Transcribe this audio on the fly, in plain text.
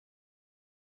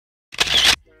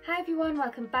Hi everyone,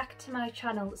 welcome back to my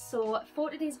channel. So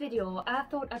for today's video I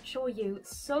thought I'd show you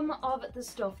some of the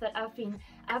stuff that I've been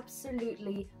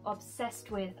absolutely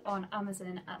obsessed with on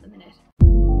Amazon at the minute.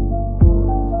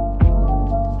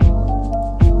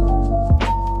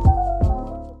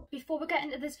 Before we get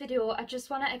into this video, I just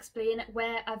want to explain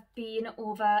where I've been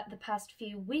over the past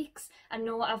few weeks. I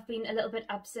know I've been a little bit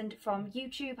absent from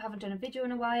YouTube, haven't done a video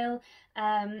in a while,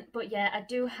 but yeah, I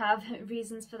do have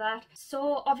reasons for that.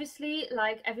 So obviously,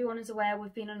 like everyone is aware,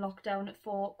 we've been in lockdown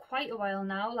for quite a while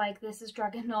now. Like, this is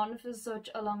dragging on for such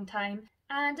a long time.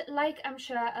 And like I'm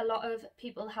sure a lot of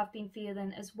people have been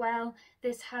feeling as well,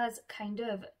 this has kind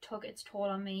of took its toll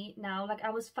on me now. Like, I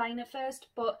was fine at first,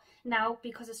 but now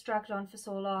because it's dragged on for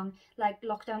so long, like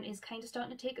lockdown is kind of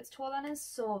starting to take its toll on us.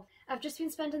 So I've just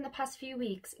been spending the past few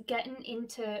weeks getting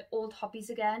into old hobbies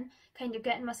again, kind of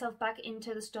getting myself back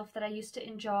into the stuff that I used to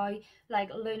enjoy, like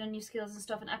learning new skills and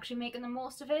stuff and actually making the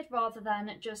most of it rather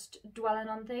than just dwelling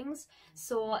on things.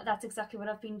 So that's exactly what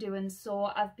I've been doing.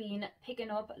 So I've been picking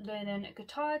up learning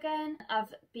guitar again.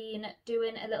 I've been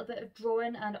doing a little bit of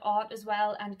drawing and art as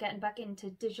well and getting back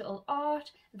into digital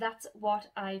art. That's what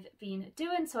I've been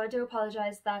doing. So I do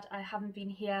apologise that I haven't been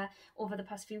here over the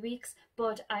past few weeks,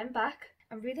 but I'm back.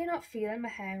 I'm really not feeling my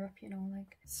hair up, you know,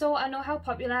 like. So I know how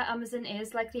popular Amazon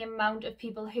is, like the amount of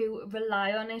people who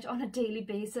rely on it on a daily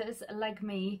basis, like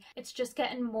me. It's just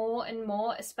getting more and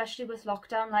more, especially with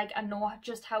lockdown. Like, I know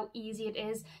just how easy it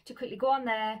is to quickly go on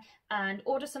there and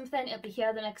order something, it'll be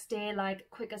here the next day, like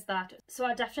quick as that. So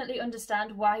I definitely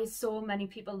understand why so many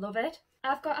people love it.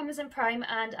 I've got Amazon Prime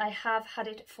and I have had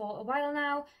it for a while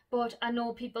now, but I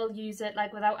know people use it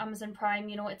like without Amazon Prime,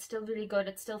 you know, it's still really good,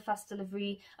 it's still fast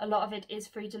delivery, a lot of it is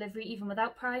free delivery even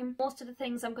without Prime. Most of the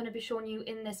things I'm going to be showing you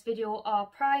in this video are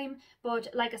Prime, but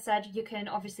like I said, you can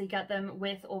obviously get them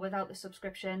with or without the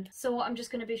subscription. So I'm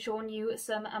just going to be showing you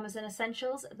some Amazon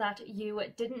essentials that you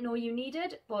didn't know you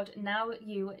needed, but now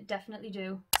you definitely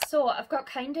do. So I've got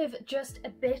kind of just a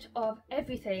bit of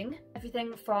everything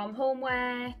from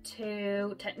homeware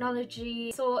to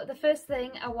technology. So the first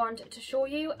thing I want to show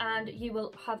you, and you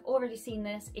will have already seen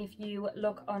this if you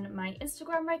look on my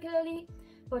Instagram regularly,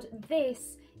 but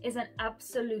this is an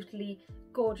absolutely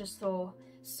gorgeous throw.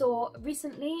 So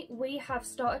recently we have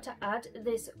started to add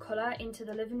this colour into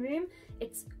the living room.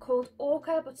 It's called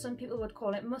ochre, but some people would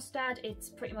call it mustard. It's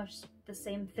pretty much the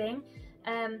same thing,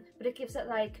 but it gives it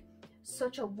like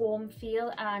such a warm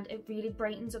feel and it really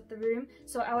brightens up the room.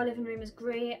 So our living room is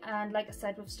grey, and like I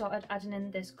said, we've started adding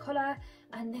in this colour,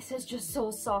 and this is just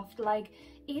so soft. Like,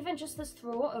 even just this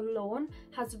throw alone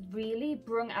has really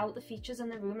brung out the features in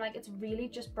the room. Like, it's really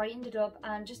just brightened it up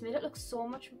and just made it look so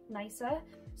much nicer.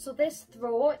 So this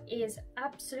throw is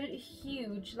absolutely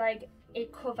huge. Like,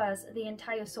 it covers the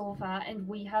entire sofa, and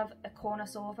we have a corner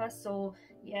sofa, so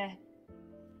yeah,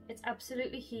 it's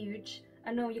absolutely huge.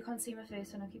 I know you can't see my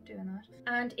face when I keep doing that.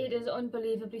 And it is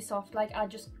unbelievably soft. Like, I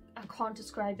can't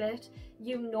describe it.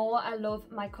 You know I love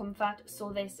my comfort,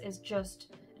 so this is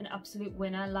just an absolute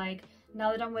winner. Like,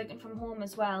 now that I'm working from home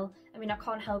as well, I mean, I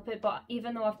can't help it, but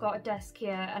even though I've got a desk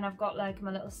here and I've got like my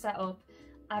little setup,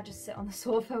 I just sit on the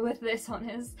sofa with this on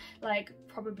us, like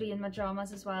probably in my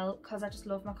pajamas as well, because I just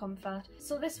love my comfort.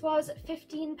 So this was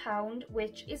 £15,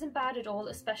 which isn't bad at all,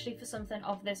 especially for something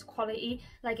of this quality.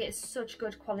 Like, it is such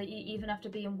good quality, even after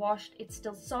being washed, it's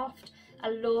still soft. I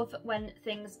love when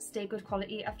things stay good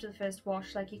quality after the first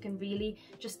wash. Like, you can really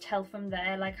just tell from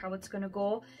there like how it's gonna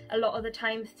go. A lot of the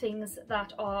time, things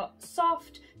that are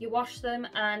soft, you wash them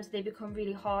and they become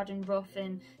really hard and rough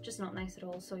and just not nice at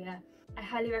all. So yeah, I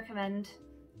highly recommend,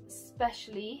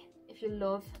 especially if you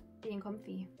love being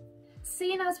comfy.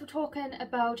 Seeing as we're talking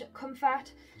about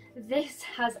comfort, this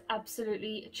has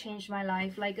absolutely changed my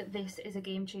life. Like, this is a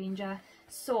game changer.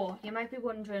 So you might be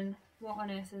wondering, what on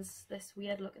earth is this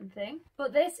weird looking thing?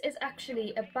 But this is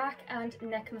actually a back and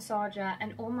neck massager,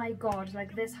 and oh my god,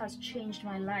 like, this has changed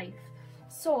my life.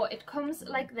 So it comes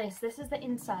like this. This is the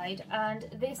inside, and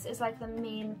this is like the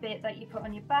main bit that you put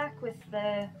on your back with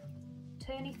the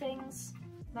turny things.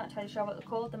 I'm not entirely sure what they're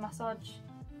called, the massage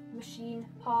machine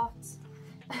parts.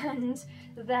 And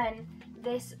then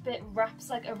this bit wraps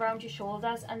like around your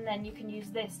shoulders, and then you can use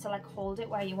this to like hold it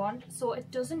where you want. So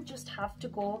it doesn't just have to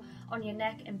go on your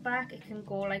neck and back, it can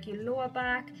go like your lower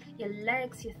back, your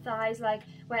legs, your thighs, like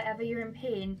wherever you're in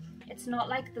pain. It's not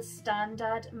like the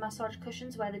standard massage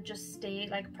cushions where they just stay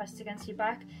like pressed against your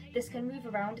back. This can move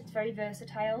around, it's very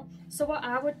versatile. So what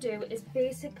I would do is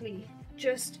basically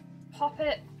just pop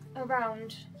it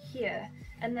around here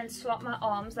and then slot my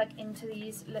arms like into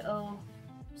these little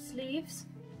sleeves,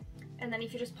 and then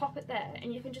if you just pop it there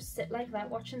and you can just sit like that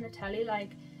watching the telly,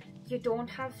 like you don't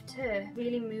have to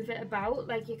really move it about,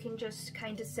 like you can just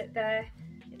kind of sit there.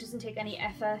 It doesn't take any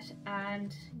effort,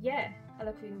 and yeah, I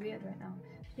look really weird right now.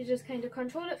 You just kind of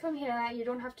control it from here, you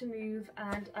don't have to move,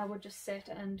 and I would just sit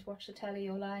and watch the telly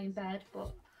or lie in bed,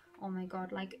 but oh my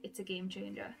god, like it's a game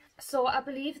changer. So I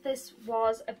believe this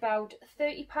was about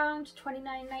 £30,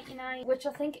 £29.99, which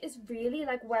I think is really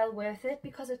like well worth it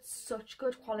because it's such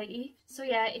good quality. So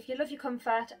yeah, if you love your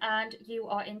comfort and you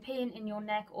are in pain in your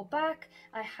neck or back,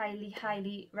 I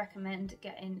highly recommend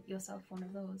getting yourself one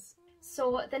of those.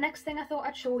 So the next thing I thought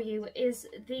I'd show you is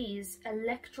these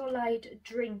electrolyte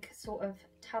drink sort of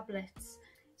tablets.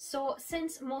 So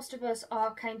since most of us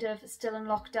are kind of still in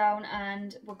lockdown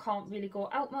and we can't really go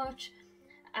out much,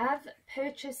 I've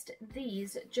purchased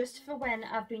these just for when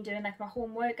I've been doing like my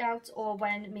home workouts or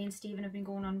when me and Stephen have been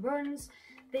going on runs.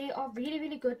 They are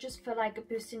really good just for like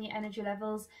boosting your energy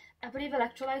levels. I believe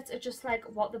electrolytes are just like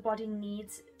what the body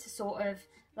needs to sort of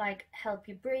like help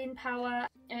your brain power.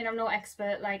 I mean, I'm no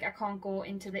expert, like I can't go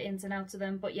into the ins and outs of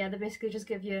them, but yeah, they basically just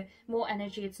give you more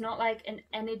energy. It's not like an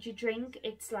energy drink,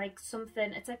 it's like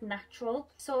something, it's like natural.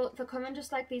 So they come in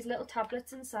just like these little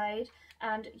tablets inside,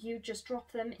 and you just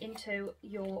drop them into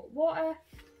your water,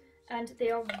 and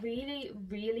they are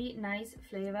really nice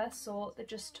flavour. So they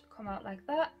just come out like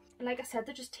that. Like I said,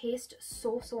 they just taste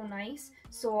so nice.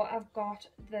 So I've got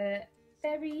the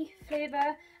berry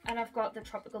flavour and I've got the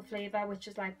tropical flavour, which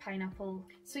is like pineapple.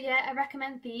 So yeah, I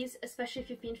recommend these, especially if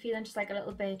you've been feeling just like a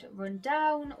little bit run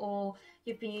down, or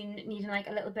you've been needing like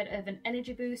a little bit of an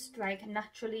energy boost, like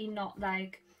naturally, not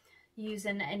like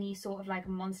using any sort of like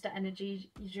monster energy,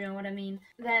 you know what I mean?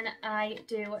 Then I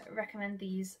do recommend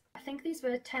these. I think these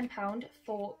were £10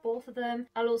 for both of them.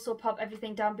 I'll also pop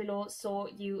everything down below so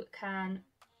you can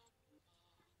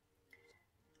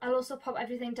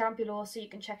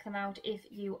check them out if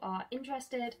you are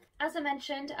interested. As I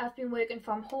mentioned, I've been working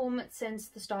from home since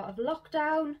the start of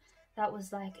lockdown. That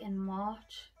was like in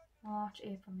March,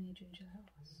 April, May, June, July,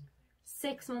 August.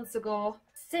 6 months ago.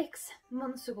 6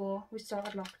 months ago we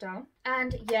started lockdown.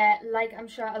 And yeah, like I'm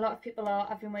sure a lot of people are,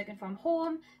 I've been working from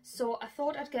home. So I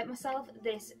thought I'd get myself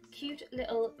this cute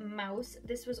little mouse.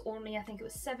 This was only, I think it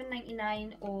was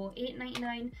 £7.99 or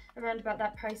 £8.99, around about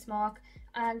that price mark.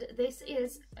 And this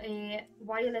is a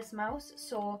wireless mouse,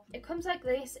 so it comes like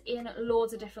this in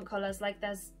loads of different colours. Like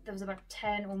there was about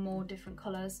 10 or more different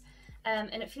colours, and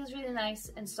it feels really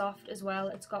nice and soft as well.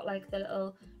 It's got like the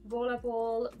little roller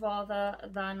ball rather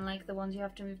than like the ones you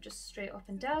have to move just straight up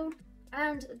and down.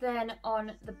 And then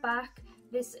on the back,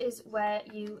 this is where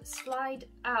you slide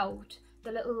out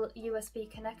the little USB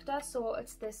connector. So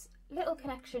it's this little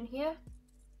connection here.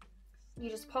 You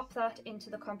just pop that into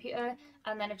the computer,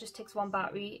 and then it just takes one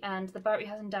battery, and the battery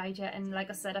hasn't died yet. And like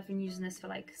I said, I've been using this for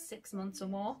like 6 months or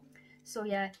more. So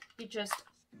yeah, you just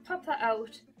pop that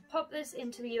out, pop this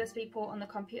into the USB port on the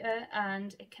computer,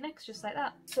 and it connects just like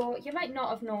that. So you might not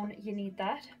have known you need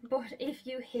that, but if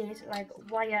you hate like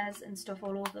wires and stuff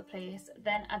all over the place,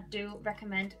 then I do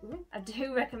recommend a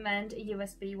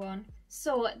USB one.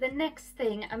 So the next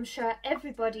thing, I'm sure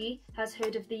everybody has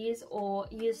heard of these or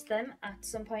used them at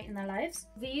some point in their lives.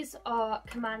 These are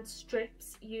command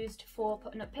strips used for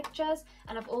putting up pictures,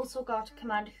 and I've also got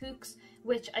command hooks,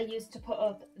 which I use to put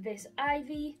up this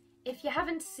ivy. If you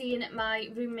haven't seen my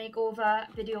room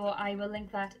makeover video, I will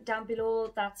link that down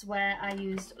below. That's where I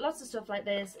used lots of stuff like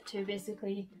this to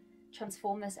basically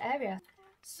transform this area.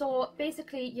 So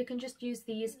basically you can just use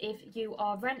these if you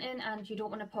are renting and you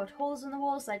don't want to put holes in the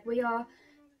walls like we are.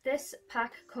 This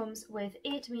pack comes with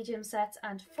 8 medium sets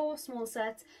and 4 small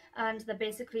sets, and they're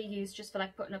basically used just for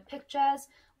like putting up pictures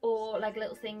or like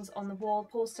little things on the wall,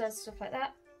 posters, stuff like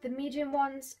that. The medium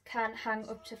ones can hang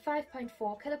up to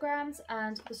 5.4 kilograms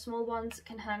and the small ones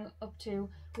can hang up to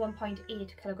 1.8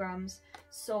 kilograms.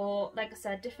 So like I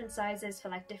said, different sizes for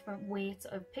like different weights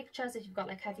of pictures if you've got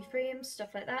like heavy frames,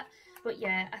 stuff like that. But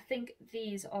yeah, I think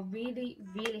these are really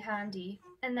handy.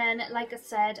 And then like I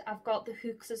said, I've got the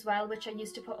hooks as well, which I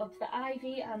used to put up the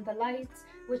ivy and the lights,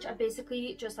 which I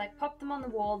basically just like pop them on the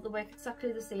wall. They work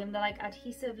exactly the same. They're like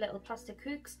adhesive little plastic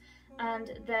hooks,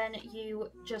 and then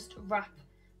you just wrap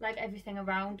like everything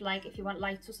around, like if you want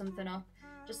lights or something up,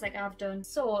 just like I've done.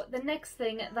 So the next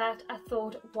thing that I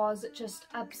thought was just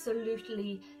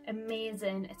absolutely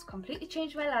amazing, it's completely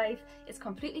changed my life, it's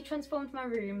completely transformed my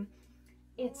room,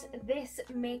 it's this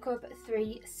Makeup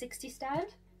 360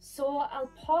 stand. So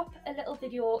I'll pop a little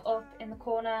video up in the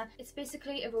corner. It's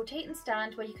basically a rotating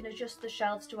stand where you can adjust the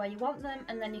shelves to where you want them,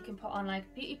 and then you can put on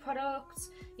like beauty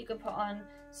products, you can put on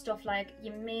stuff like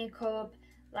your makeup,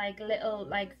 like little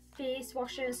like face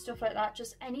washes, stuff like that,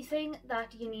 just anything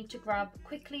that you need to grab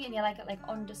quickly and you like it like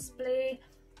on display.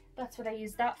 That's what I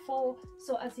use that for.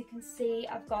 So as you can see,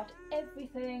 I've got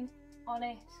everything on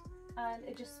it and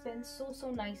it just spins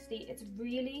so nicely. It's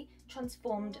really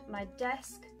transformed my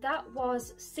desk. That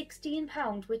was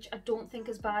 £16, which I don't think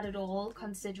is bad at all,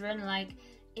 considering like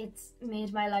it's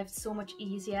made my life so much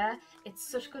easier. It's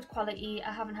such good quality.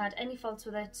 I haven't had any faults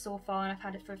with it so far, and I've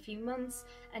had it for a few months,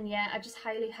 and yeah, I just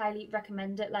highly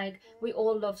recommend it. Like, we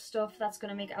all love stuff that's going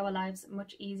to make our lives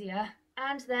much easier.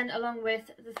 And then along with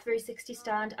the 360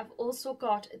 stand, I've also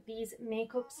got these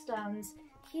makeup stands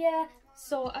here.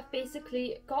 So I've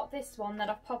basically got this one that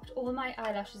I've popped all my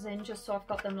eyelashes in, just so I've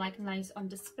got them like nice on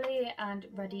display and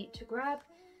ready to grab.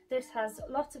 This has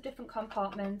lots of different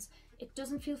compartments. It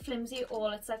doesn't feel flimsy at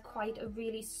all. It's like quite a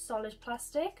really solid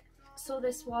plastic. So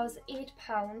this was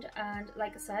 £8, and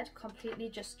like I said, completely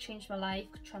just changed my life,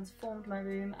 transformed my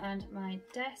room and my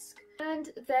desk. And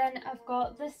then I've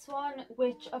got this one,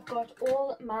 which I've got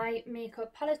all my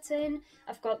makeup palettes in.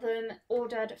 I've got them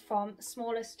ordered from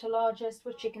smallest to largest,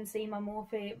 which you can see my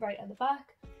Morphe right at the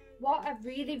back. What I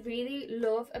really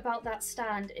love about that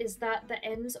stand is that the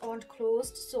ends aren't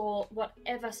closed, so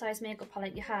whatever size makeup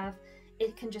palette you have,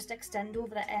 it can just extend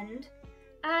over the end.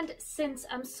 And since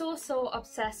I'm so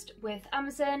obsessed with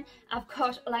Amazon, I've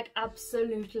got like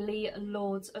absolutely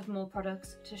loads of more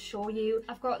products to show you.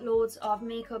 I've got loads of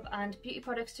makeup and beauty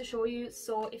products to show you,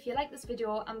 so if you like this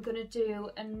video, I'm gonna do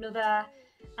another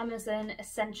Amazon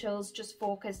essentials just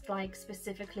focused like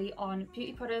specifically on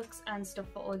beauty products and stuff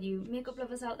for all you makeup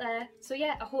lovers out there. So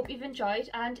yeah, I hope you've enjoyed,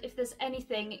 and if there's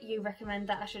anything you recommend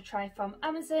that I should try from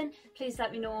Amazon, please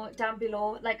let me know down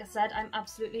below. Like I said, I'm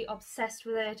absolutely obsessed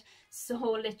with it, so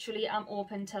literally I'm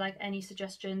open to like any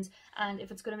suggestions, and if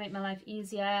it's going to make my life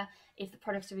easier, if the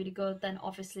products are really good, then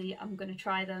obviously I'm going to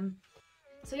try them.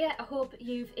 So yeah, I hope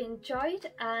you've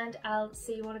enjoyed, and I'll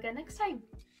see you all again next time.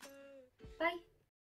 Bye!